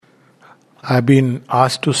I've been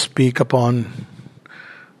asked to speak on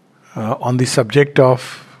the subject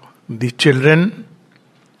of the children,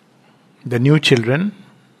 the new children.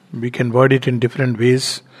 We can word it in different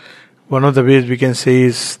ways. One of the ways we can say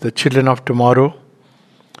is the children of tomorrow.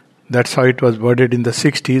 That's how it was worded in the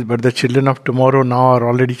 60s, but the children of tomorrow now are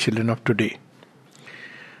already children of today.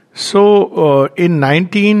 So in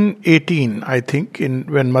 1918, I think,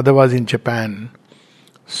 when Mother was in Japan,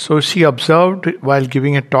 so she observed while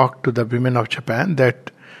giving a talk to the women of Japan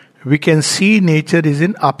that we can see nature is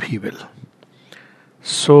in upheaval.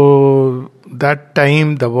 So that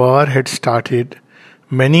time the war had started,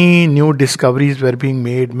 many new discoveries were being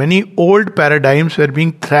made, many old paradigms were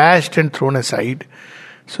being thrashed and thrown aside.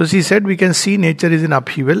 So she said we can see nature is in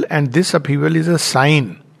upheaval, and this upheaval is a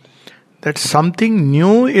sign that something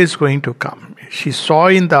new is going to come. She saw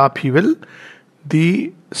in the upheaval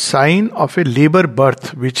the sign of a labor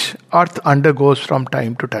birth which earth undergoes from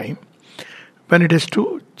time to time when it is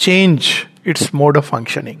to change its mode of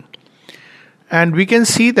functioning. And we can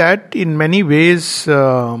see that in many ways.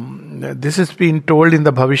 This has been told in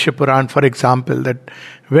the Bhavishya Puran, for example, that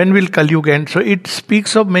when will Kali Yuga end? So it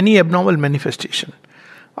speaks of many abnormal manifestation.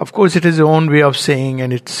 Of course, it is its own way of saying,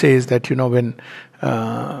 and it says that, when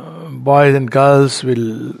boys and girls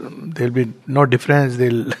there'll be no difference,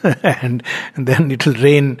 and then it will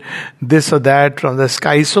rain this or that from the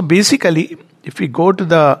sky. So basically, if we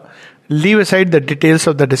leave aside the details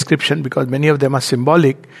of the description, because many of them are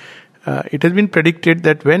symbolic, it has been predicted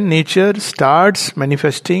that when nature starts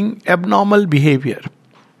manifesting abnormal behavior,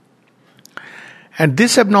 and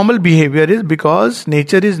this abnormal behavior is because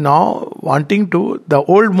nature is now the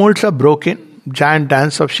old molds are broken, giant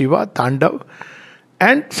dance of Shiva, Tandav,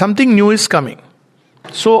 and something new is coming.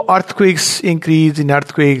 So earthquakes increase in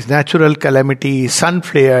earthquakes, natural calamity, sun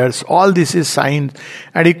flares, all this is signs.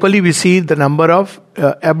 And equally we see the number of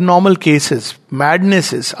abnormal cases,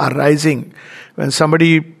 madnesses are rising. When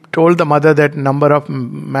somebody told the mother that number of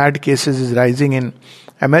mad cases is rising in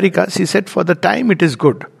America, she said for the time it is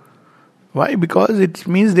good. Why? Because it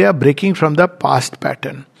means they are breaking from the past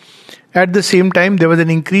pattern. At the same time, there was an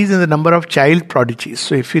increase in the number of child prodigies.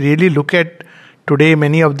 So if you really look at today,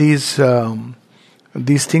 many of these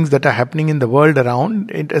things that are happening in the world around,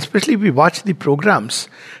 especially if we watch the programs,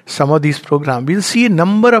 some of these programs, we'll see a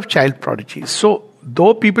number of child prodigies. So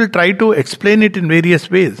though people try to explain it in various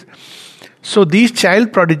ways, so these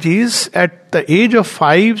child prodigies at the age of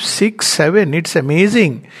 5, 6, 7, it's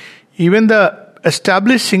amazing. Even the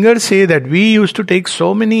established singers say that we used to take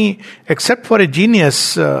so many, except for a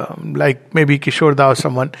genius like maybe Kishore Da or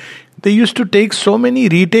someone, they used to take so many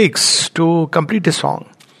retakes to complete a song.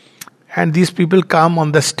 And these people come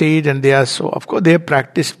on the stage and they are so, of course they have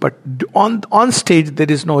practiced, but on stage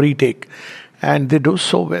there is no retake. And they do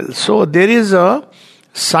so well. So there is a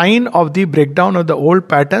sign of the breakdown of the old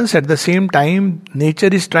patterns. At the same time, nature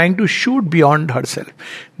is trying to shoot beyond herself.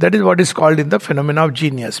 That is what is called in the phenomena of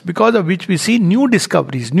genius, because of which we see new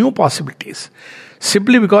discoveries, new possibilities,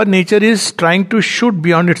 simply because nature is trying to shoot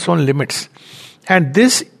beyond its own limits. And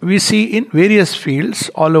this we see in various fields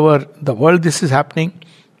all over the world. This is happening.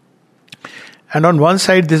 And on one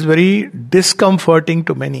side, this is very discomforting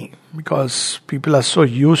to many, because people are so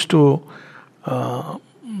used to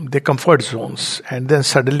their comfort zones, and then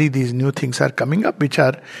suddenly these new things are coming up which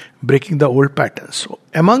are breaking the old patterns. So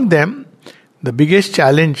among them, the biggest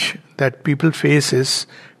challenge that people face is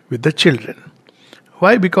with the children.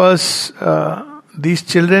 Why? Because these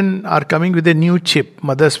children are coming with a new chip.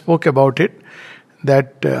 Mother spoke about it,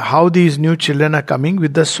 that how these new children are coming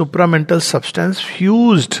with the supramental substance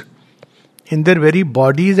fused in their very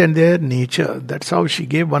bodies and their nature. That's how she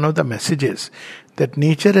gave one of the messages, that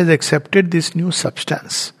nature has accepted this new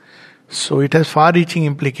substance. So it has far-reaching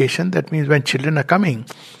implication. That means when children are coming,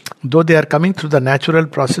 though they are coming through the natural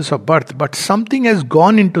process of birth, but something has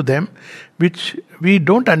gone into them which we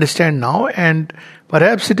don't understand now, and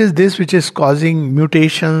perhaps it is this which is causing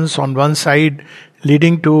mutations on one side,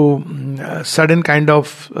 leading to sudden kind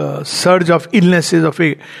of surge of illnesses of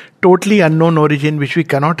a totally unknown origin which we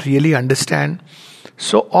cannot really understand.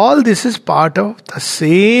 So all this is part of the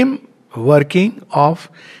same working of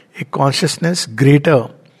a consciousness greater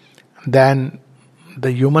than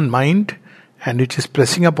the human mind, and which is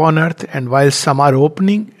pressing upon earth. And while some are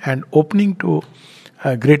opening to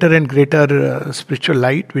greater and greater spiritual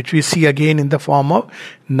light, which we see again in the form of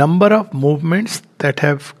number of movements that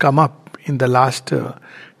have come up in the last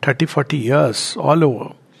 30-40 years all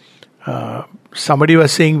over. Somebody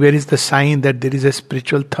was saying, where is the sign that there is a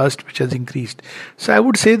spiritual thirst which has increased? So I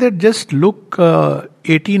would say that just look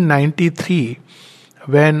 1893,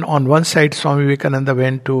 when on one side Swami Vivekananda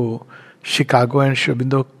went to Chicago and Sri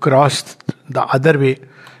Aurobindo crossed the other way.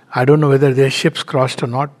 I don't know whether their ships crossed or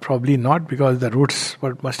not. Probably not, because the routes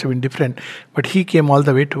must have been different. But he came all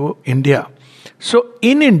the way to India. So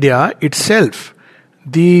in India itself,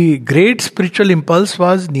 the great spiritual impulse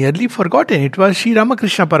was nearly forgotten. It was Sri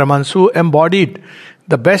Ramakrishna Paramahansa who embodied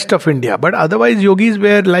the best of India. But otherwise, yogis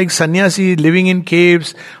were like sannyasis living in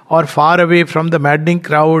caves or far away from the maddening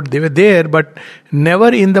crowd. They were there, but never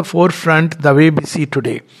in the forefront the way we see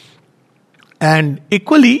today. And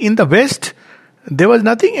equally in the West, there was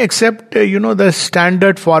nothing except, the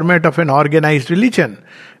standard format of an organized religion,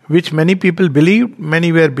 which many people believed,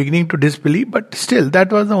 many were beginning to disbelieve, but still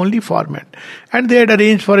that was the only format. And they had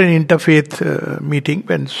arranged for an interfaith meeting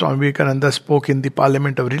when Swami Vivekananda spoke in the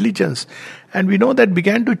Parliament of Religions. And we know that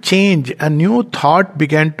began to change. A new thought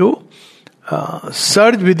began to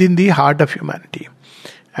surge within the heart of humanity.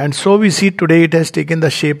 And so we see today it has taken the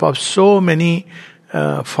shape of so many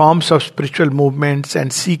forms of spiritual movements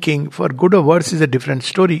and seeking. For good or worse is a different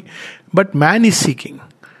story. But man is seeking.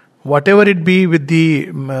 Whatever it be with the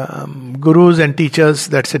gurus and teachers,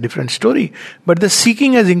 that's a different story. But the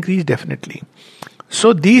seeking has increased definitely.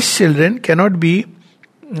 So these children cannot be,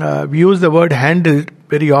 we use the word handled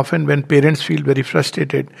very often when parents feel very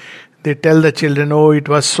frustrated. They tell the children, oh, it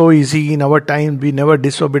was so easy in our time, we never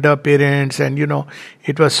disobeyed our parents, and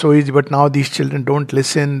it was so easy, but now these children don't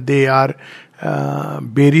listen. They are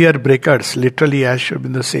barrier breakers, literally, as Sri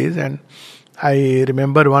Aurobindo says. And I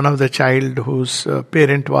remember one of the child whose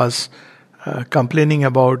parent was complaining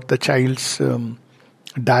about the child's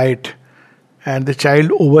diet, and the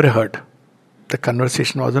child overheard. The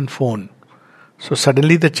conversation was on phone. So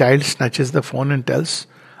suddenly the child snatches the phone and tells,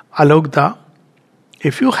 Alokda,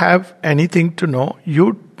 if you have anything to know,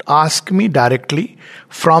 you ask me directly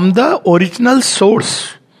from the original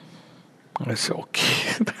source. I said,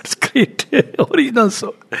 okay, that's great. Original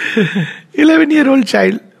source. 11-year-old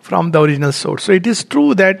child. From the original source. So it is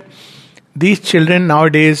true that these children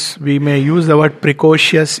nowadays, we may use the word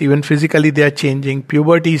precocious, even physically they are changing.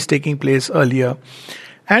 Puberty is taking place earlier.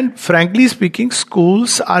 And frankly speaking,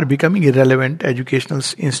 schools are becoming irrelevant educational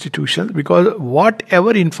institutions, because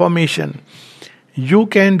whatever information you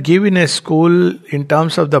can give in a school in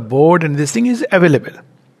terms of the board and this thing is available.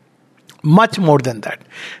 Much more than that.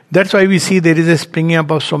 That's why we see there is a springing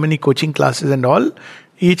up of so many coaching classes and all,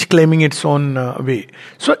 each claiming its own way.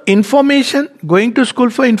 So information, going to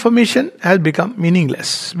school for information has become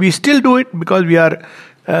meaningless. We still do it because we are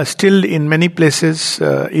still in many places,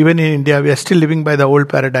 even in India, we are still living by the old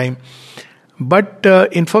paradigm. But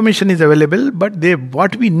information is available, but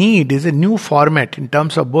what we need is a new format in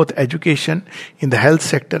terms of both education, in the health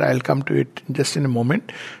sector. I'll come to it just in a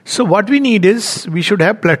moment. So what we need is, we should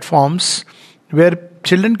have platforms where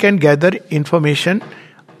children can gather information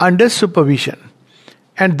under supervision.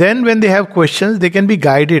 And then when they have questions, they can be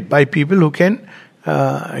guided by people who can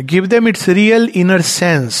give them its real inner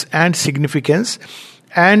sense and significance,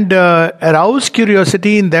 and arouse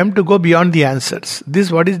curiosity in them to go beyond the answers. This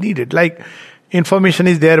is what is needed. Like, information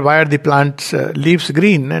is there, why are the plants leaves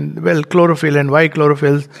green, and well, chlorophyll, and why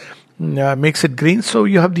chlorophyll makes it green, so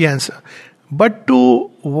you have the answer. But to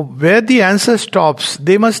where the answer stops,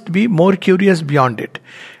 they must be more curious beyond it.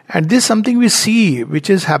 And this is something we see which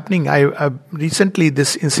is happening. I recently,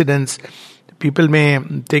 this incidents, people may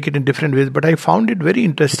take it in different ways, but I found it very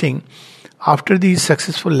interesting. After the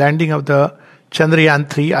successful landing of the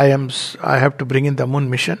Chandrayaan-3, I have to bring in the moon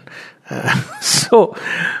mission.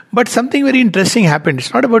 But something very interesting happened.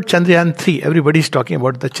 It's not about Chandrayaan-3. Everybody's talking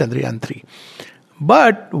about the Chandrayaan-3.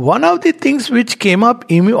 But one of the things which came up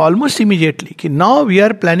almost immediately, now we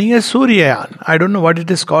are planning a Suryayaan. I don't know what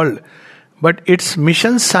it is called, but it's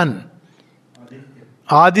mission sun,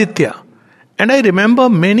 Aditya. And I remember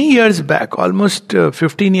many years back, almost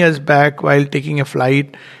 15 years back, while taking a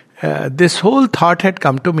flight, this whole thought had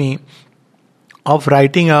come to me of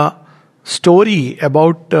writing a story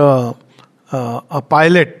about a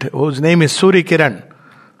pilot whose name is Suri Kiran.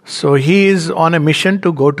 So he is on a mission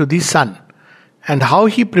to go to the sun. And how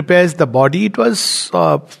he prepares the body, it was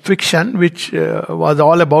fiction which was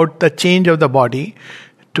all about the change of the body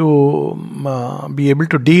to be able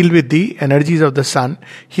to deal with the energies of the sun.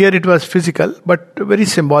 Here it was physical, but very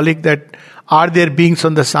symbolic, that are there beings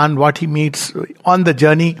on the sun, what he meets on the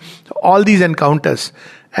journey, all these encounters.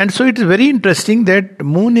 And so it is very interesting that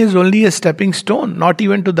moon is only a stepping stone, not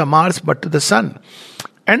even to the Mars, but to the sun.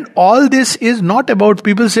 And all this is not about,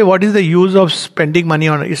 people say, what is the use of spending money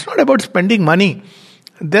on it? It's not about spending money.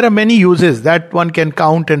 There are many uses that one can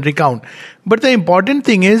count and recount. But the important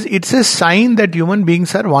thing is, it's a sign that human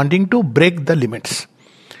beings are wanting to break the limits.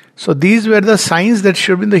 So these were the signs that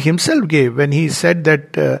Sri Aurobindo himself gave when he said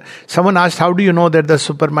that someone asked, how do you know that the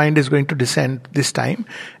supermind is going to descend this time?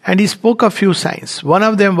 And he spoke of few signs. One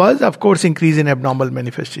of them was, of course, increase in abnormal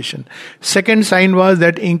manifestation. Second sign was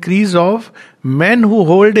that increase of men who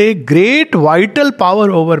hold a great vital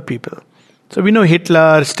power over people. So we know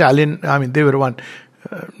Hitler, Stalin, they were one.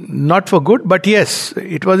 Not for good, but yes,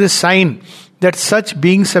 it was a sign that such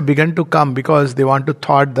beings have begun to come because they want to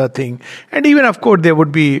thwart the thing. And even, of course, there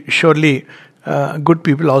would be surely good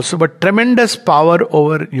people also, but tremendous power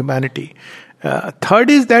over humanity. Third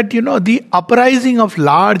is that, the uprising of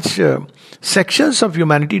large sections of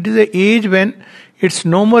humanity. It is an age when it's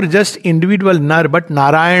no more just individual Nar, but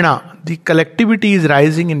Narayana. The collectivity is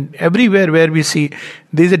rising in everywhere where we see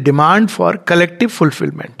there is a demand for collective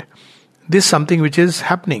fulfillment. This is something which is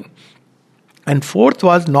happening. And fourth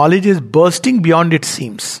was knowledge is bursting beyond its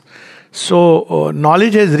seams. So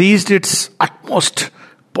knowledge has reached its utmost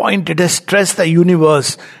point. It has stressed the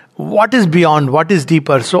universe. What is beyond? What is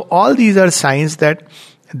deeper? So all these are signs that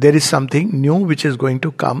there is something new which is going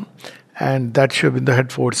to come. And that Sri Aurobindo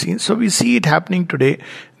had foreseen. So we see it happening today,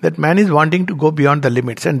 that man is wanting to go beyond the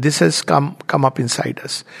limits. And this has come up inside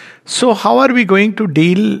us. So how are we going to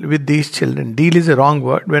deal with these children? Deal is a wrong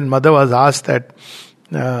word. When mother was asked that,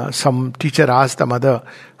 some teacher asked the mother,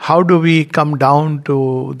 how do we come down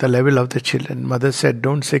to the level of the children? Mother said,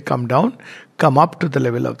 don't say come down, come up to the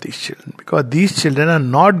level of these children. Because these children are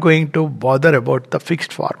not going to bother about the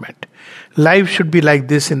fixed format. Life should be like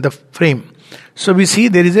this in the frame. So we see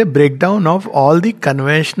there is a breakdown of all the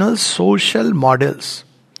conventional social models.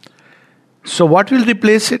 So what will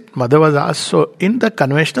replace it? Mother was asked. So in the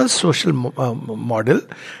conventional social model,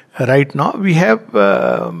 right now we have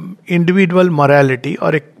individual morality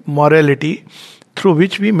or a morality through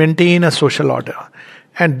which we maintain a social order.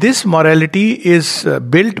 And this morality is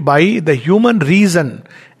built by the human reason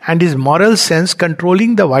and his moral sense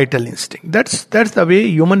controlling the vital instinct. That's the way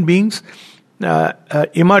human beings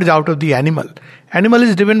emerge out of the animal. Animal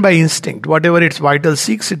is driven by instinct. Whatever its vital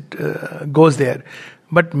seeks, it goes there.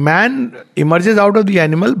 But man emerges out of the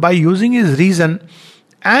animal by using his reason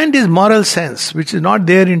and his moral sense, which is not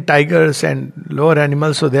there in tigers and lower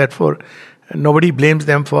animals. So therefore, nobody blames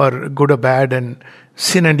them for good or bad and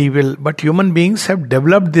sin and evil. But human beings have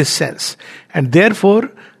developed this sense. And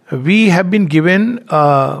therefore, we have been given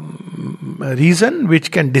a reason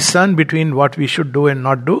which can discern between what we should do and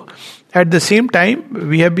not do. At the same time,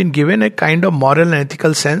 we have been given a kind of moral and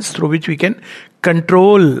ethical sense through which we can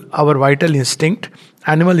control our vital instinct,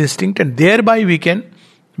 animal instinct, and thereby we can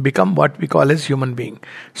become what we call as human being.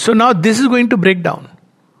 So now this is going to break down.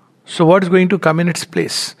 So what is going to come in its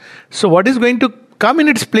place? So what is going to come in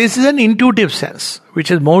its place is an intuitive sense,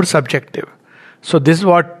 which is more subjective. So this is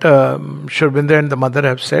what Sri Aurobindo and the mother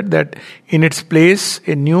have said, that in its place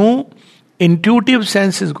a new intuitive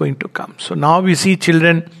sense is going to come. So now we see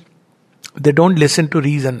children, they don't listen to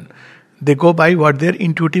reason. They go by what their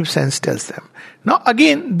intuitive sense tells them. Now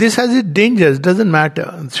again, this has its dangers, doesn't matter.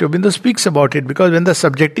 Sri Aurobindo speaks about it, because when the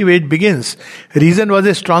subjective age begins, reason was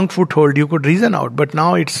a strong foothold, you could reason out. But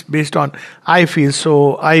now it's based on, I feel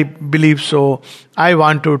so, I believe so, I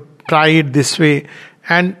want to try it this way.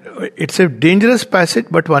 And it's a dangerous passage,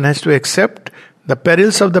 but one has to accept the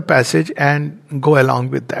perils of the passage and go along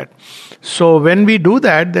with that. So when we do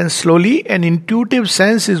that, then slowly an intuitive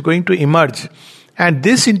sense is going to emerge. And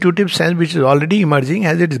this intuitive sense, which is already emerging,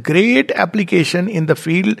 has its great application in the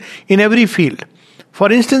field, in every field.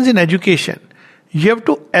 For instance, in education, you have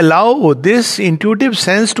to allow this intuitive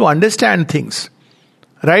sense to understand things.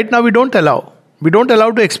 Right now we don't allow. We don't allow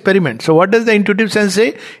to experiment. So what does the intuitive sense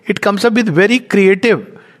say? It comes up with very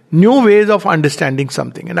creative, new ways of understanding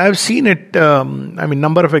something. And I've seen it,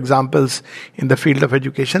 number of examples in the field of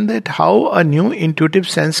education, that how a new intuitive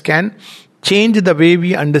sense can change the way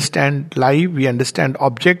we understand life, we understand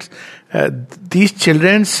objects. These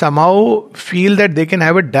children somehow feel that they can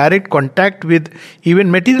have a direct contact with even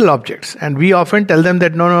material objects. And we often tell them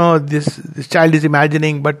that, no, this child is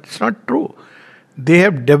imagining, but it's not true. They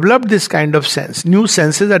have developed this kind of sense. New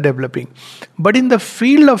senses are developing. But in the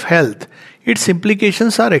field of health, its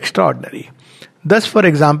implications are extraordinary. Thus, for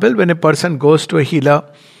example, when a person goes to a healer,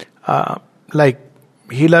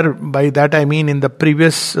 healer, by that I mean in the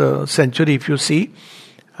previous century, if you see,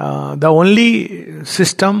 the only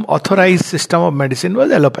authorized system of medicine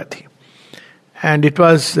was allopathy. And it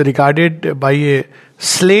was regarded by a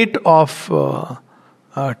sleight of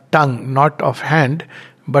tongue, not of hand.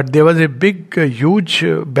 But there was a big, huge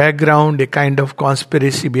background, a kind of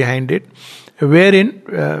conspiracy behind it, wherein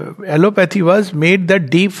allopathy was made the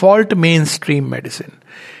default mainstream medicine.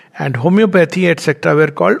 and homeopathy, etc.,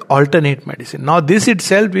 were called alternate medicine. Now, this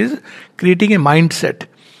itself is creating a mindset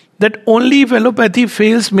that only if allopathy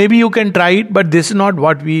fails, maybe you can try it, but this is not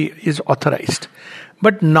what is authorized.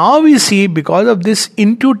 But now we see, because of this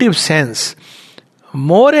intuitive sense,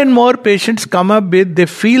 more and more patients come up with, they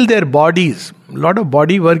feel their bodies. A lot of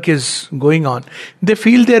body work is going on. They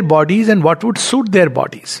feel their bodies and what would suit their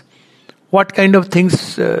bodies. What kind of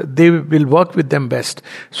things they will work with them best.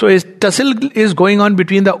 So a tussle is going on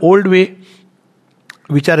between the old way,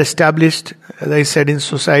 which are established, as I said, in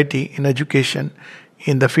society, in education,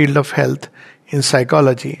 in the field of health, in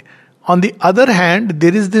psychology. On the other hand,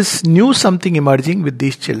 there is this new something emerging with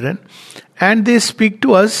these children, and they speak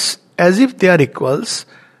to us as if they are equals,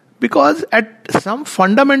 because at some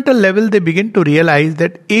fundamental level they begin to realize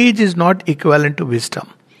that age is not equivalent to wisdom.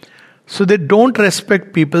 So they don't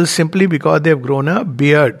respect people simply because they have grown a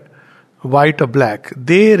beard, white or black.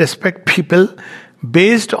 They respect people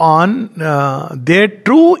based on their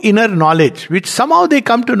true inner knowledge, which somehow they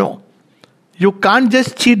come to know. You can't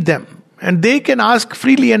just cheat them, and they can ask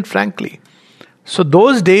freely and frankly. So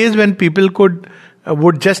those days when people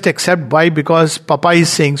would just accept why, because Papa is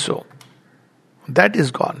saying so, that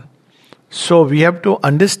is gone. So we have to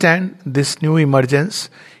understand this new emergence.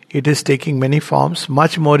 It is taking many forms.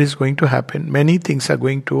 Much more is going to happen. Many things are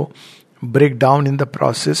going to break down in the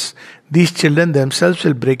process. These children themselves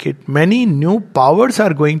will break it. Many new powers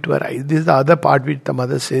are going to arise. This is the other part which the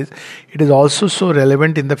mother says. It is also so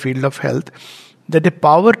relevant in the field of health, that a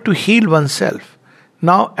power to heal oneself.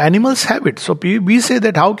 Now animals have it. So we say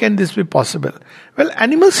that how can this be possible? Well,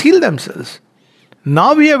 animals heal themselves.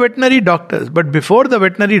 Now we have veterinary doctors, but before the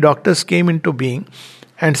veterinary doctors came into being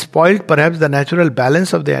and spoiled perhaps the natural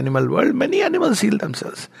balance of the animal world, many animals heal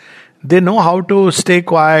themselves. They know how to stay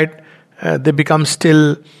quiet, they become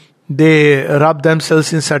still, they rub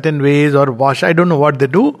themselves in certain ways or wash, I don't know what they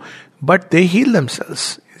do, but they heal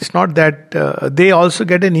themselves. It's not that they also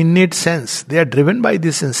get an innate sense. They are driven by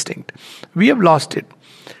this instinct. We have lost it.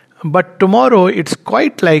 But tomorrow it's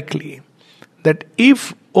quite likely that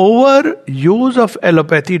if overuse of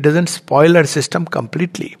allopathy doesn't spoil our system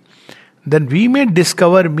completely, then we may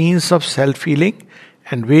discover means of self-healing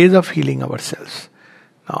and ways of healing ourselves.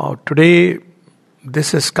 Now today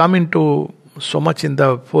this has come into so much in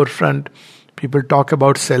the forefront. People talk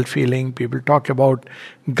about self-healing, people talk about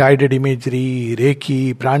guided imagery,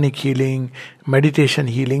 Reiki, pranic healing, meditation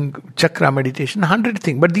healing, chakra meditation, 100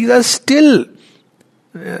 things. But these are still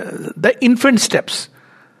the infant steps.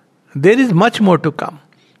 There is much more to come.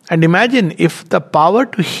 And imagine if the power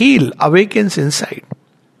to heal awakens inside.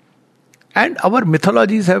 And our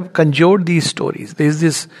mythologies have conjured these stories. There is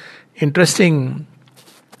this interesting,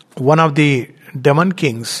 one of the demon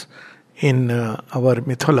kings in our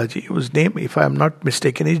mythology, whose name, if I am not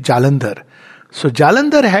mistaken, is Jalandhar. So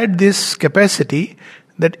Jalandhar had this capacity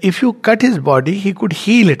that if you cut his body, he could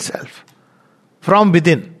heal itself from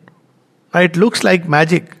within. Now it looks like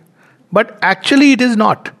magic, but actually it is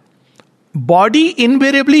not. Body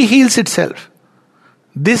invariably heals itself.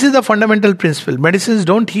 This is the fundamental principle. Medicines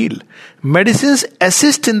don't heal. Medicines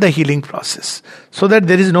assist in the healing process so that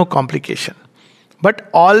there is no complication. But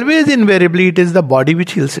always invariably it is the body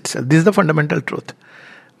which heals itself. This is the fundamental truth.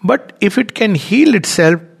 But if it can heal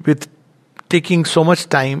itself with taking so much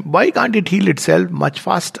time, why can't it heal itself much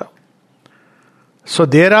faster? So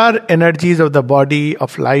there are energies of the body,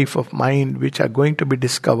 of life, of mind, which are going to be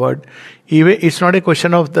discovered. Even it's not a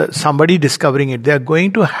question of somebody discovering it. They are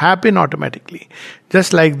going to happen automatically.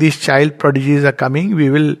 Just like these child prodigies are coming,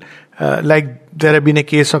 we will, like there have been a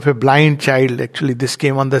case of a blind child, actually this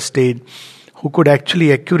came on the stage, who could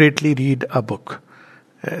actually accurately read a book.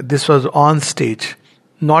 This was on stage,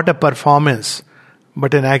 not a performance,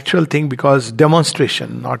 but an actual thing, because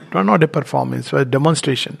demonstration, not a performance, but a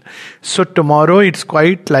demonstration. So tomorrow it's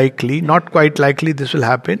quite likely, not quite likely this will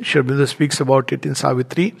happen. Sri Aurobindo speaks about it in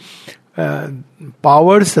Savitri.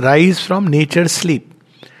 Powers rise from nature's sleep.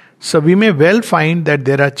 So we may well find that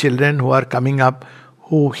there are children who are coming up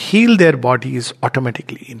who heal their bodies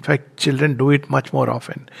automatically. In fact, children do it much more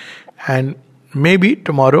often. And maybe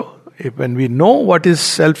tomorrow, when we know what is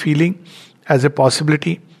self-healing as a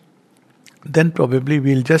possibility, then probably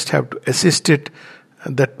we'll just have to assist it,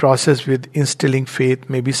 that process, with instilling faith,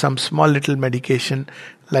 maybe some small little medication,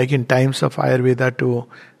 like in times of Ayurveda,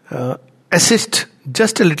 to assist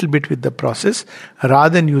just a little bit with the process,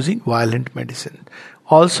 rather than using violent medicine.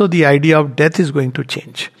 Also, the idea of death is going to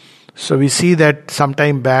change. So we see that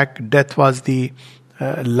sometime back, death was the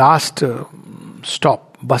last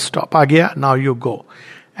stop, bus stop. Aa gaya, now you go.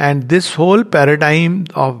 And this whole paradigm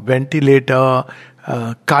of ventilator,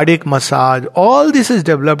 cardiac massage, all this is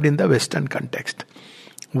developed in the Western context.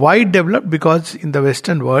 Why it developed? Because in the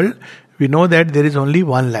Western world, we know that there is only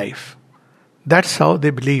one life. That's how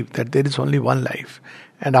they believe, that there is only one life.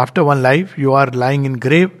 And after one life, you are lying in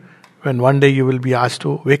grave, when one day you will be asked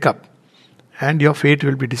to wake up and your fate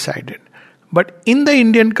will be decided. But in the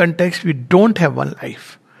Indian context, we don't have one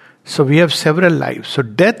life. So we have several lives. So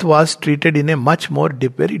death was treated in a much more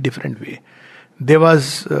very different way. There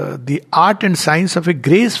was the art and science of a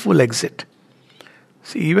graceful exit.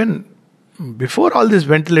 See, even before all this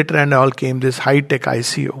ventilator and all came, this high-tech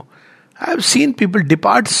ICU, I have seen people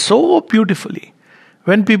depart so beautifully.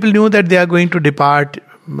 When people knew that they are going to depart,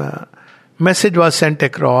 message was sent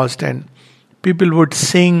across, and people would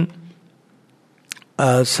sing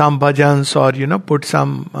some bhajans, or put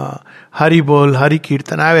some Hari Bol, Hari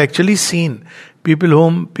Kirtan. I have actually seen people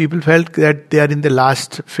whom people felt that they are in the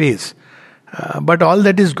last phase. But all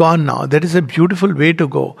that is gone now. That is a beautiful way to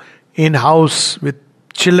go. In house with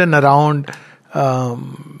children around,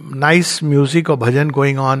 nice music or bhajan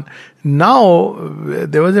going on. Now,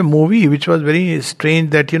 there was a movie which was very strange,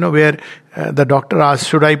 that, where the doctor asked,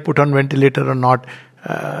 should I put on ventilator or not?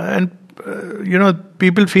 And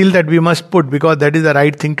people feel that we must put, because that is the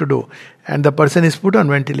right thing to do. And the person is put on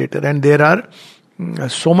ventilator, and there are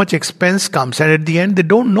so much expense comes, and at the end they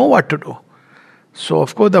don't know what to do. So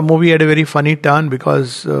of course the movie had a very funny turn,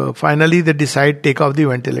 because finally they decide take off the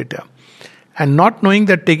ventilator. And not knowing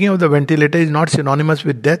that taking off the ventilator is not synonymous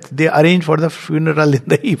with death, they arrange for the funeral in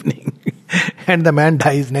the evening. And the man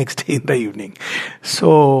dies next day in the evening.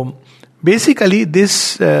 So basically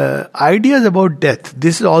this ideas about death,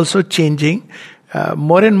 this is also changing.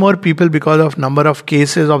 More and more people, because of number of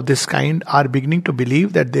cases of this kind, are beginning to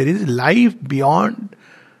believe that there is life beyond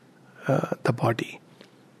the body.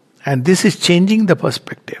 And this is changing the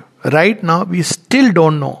perspective. Right now, we still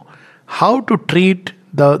don't know how to treat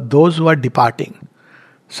those who are departing.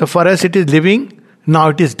 So for us it is living, now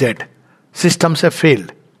it is dead. Systems have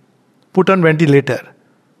failed. Put on ventilator.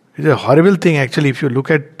 It's a horrible thing actually if you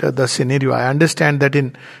look at the scenario. I understand that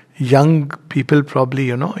in young people probably,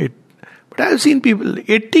 it. But I have seen people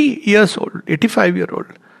 80 years old, 85-year-old,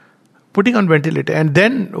 putting on ventilator. And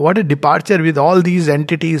then what a departure with all these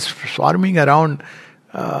entities swarming around.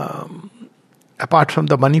 Apart from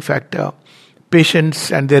the money factor,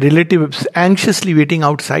 patients and their relatives anxiously waiting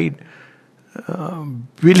outside.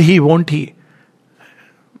 Will he, won't he?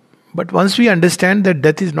 But once we understand that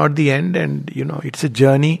death is not the end, and it's a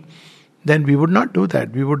journey, then we would not do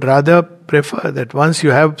that. We would rather prefer that once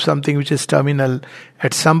you have something which is terminal,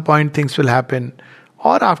 at some point things will happen,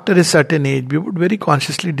 or after a certain age, we would very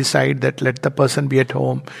consciously decide that let the person be at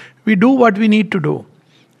home. We do what we need to do.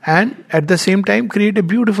 And at the same time create a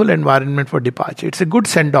beautiful environment for departure. It's a good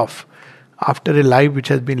send-off after a life which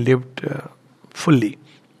has been lived fully.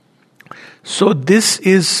 So this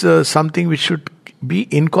is something which should be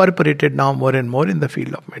incorporated now more and more in the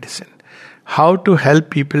field of medicine. How to help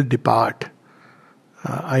people depart.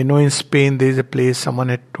 I know in Spain there is a place, someone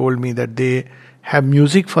had told me that they have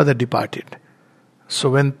music for the departed. So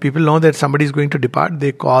when people know that somebody is going to depart,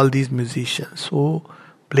 they call these musicians who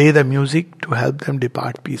play the music to help them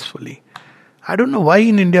depart peacefully. I don't know why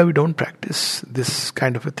in India we don't practice this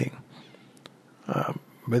kind of a thing.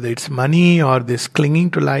 Whether it's money or this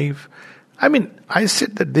clinging to life. I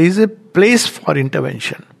said that there is a place for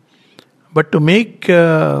intervention. But to make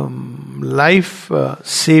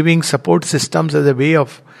life-saving support systems as a way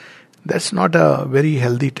of, that's not a very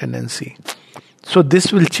healthy tendency. So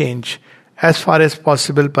this will change. As far as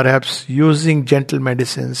possible, perhaps using gentle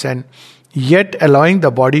medicines and yet allowing the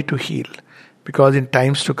body to heal, because in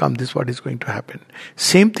times to come this is what is going to happen.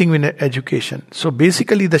 Same thing with education. So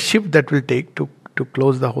basically the shift that will take to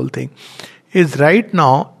close the whole thing is, right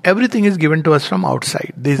now everything is given to us from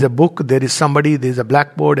outside. There is a book, there is somebody, there is a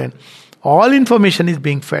blackboard, and all information is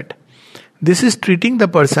being fed. This is treating the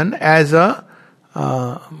person as a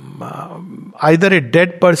either a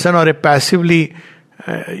dead person or a passively,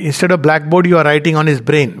 instead of blackboard you are writing on his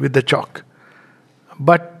brain with the chalk.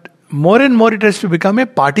 But more and more it has to become a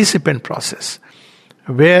participant process,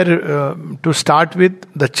 where to start with,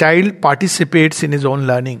 the child participates in his own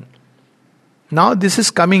learning. Now this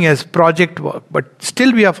is coming as project work, but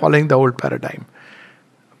still we are following the old paradigm.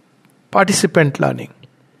 Participant learning,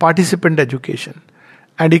 participant education.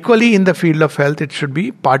 And equally in the field of health, it should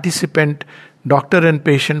be participant. Doctor and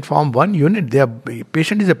patient form one unit. The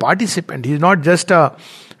patient is a participant. He is not just a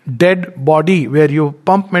dead body where you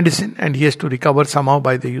pump medicine and he has to recover somehow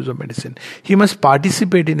by the use of medicine. He must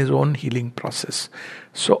participate in his own healing process.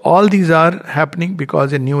 So all these are happening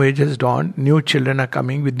because a new age has dawned. New children are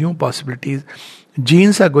coming with new possibilities.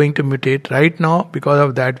 Genes are going to mutate. Right now, because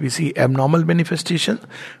of that, we see abnormal manifestations.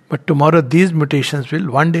 But tomorrow, these mutations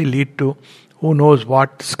will one day lead to who knows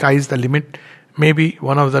what, sky's the limit. Maybe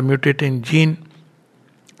one of the mutating gene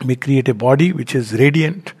may create a body which is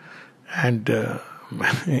radiant and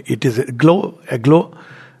it is a glow.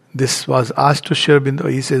 This was asked to Sri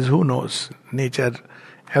Aurobindo. He says, who knows? Nature,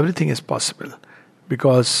 everything is possible.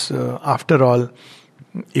 Because after all,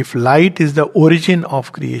 if light is the origin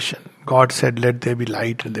of creation, God said, let there be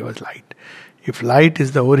light, and there was light. If light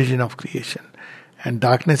is the origin of creation, and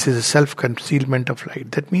darkness is a self-concealment of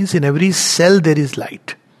light, that means in every cell there is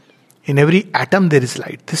light. In every atom there is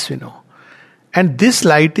light. This we know. And this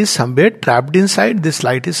light is somewhere trapped inside, this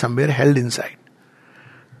light is somewhere held inside.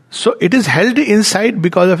 So it is held inside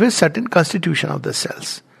because of a certain constitution of the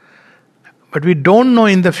cells. But we don't know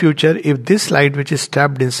in the future if this light which is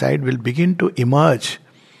trapped inside will begin to emerge.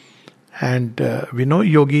 And we know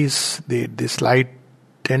yogis, this light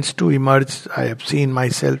tends to emerge. I have seen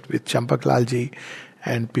myself with Champak Lalji,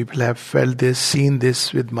 and people have felt this, seen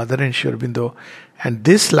this with Mother and Sri Aurobindo. And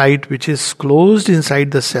this light which is closed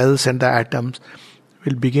inside the cells and the atoms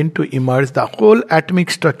will begin to emerge. The whole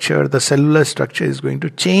atomic structure, the cellular structure is going to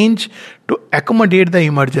change to accommodate the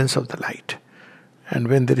emergence of the light. And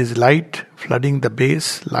when there is light flooding the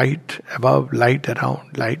base, light above, light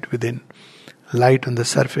around, light within, light on the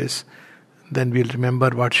surface, then we'll remember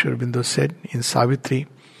what Sri Aurobindo said in Savitri.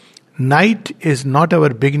 Night is not our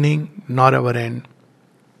beginning nor our end.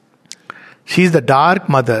 She is the dark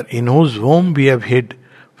mother in whose womb we have hid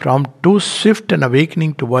from too swift an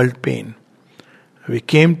awakening to world pain. We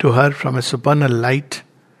came to her from a supernal light.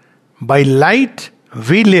 By light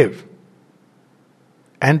we live,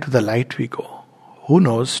 and to the light we go. Who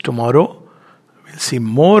knows, tomorrow we'll see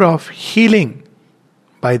more of healing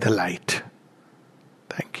by the light.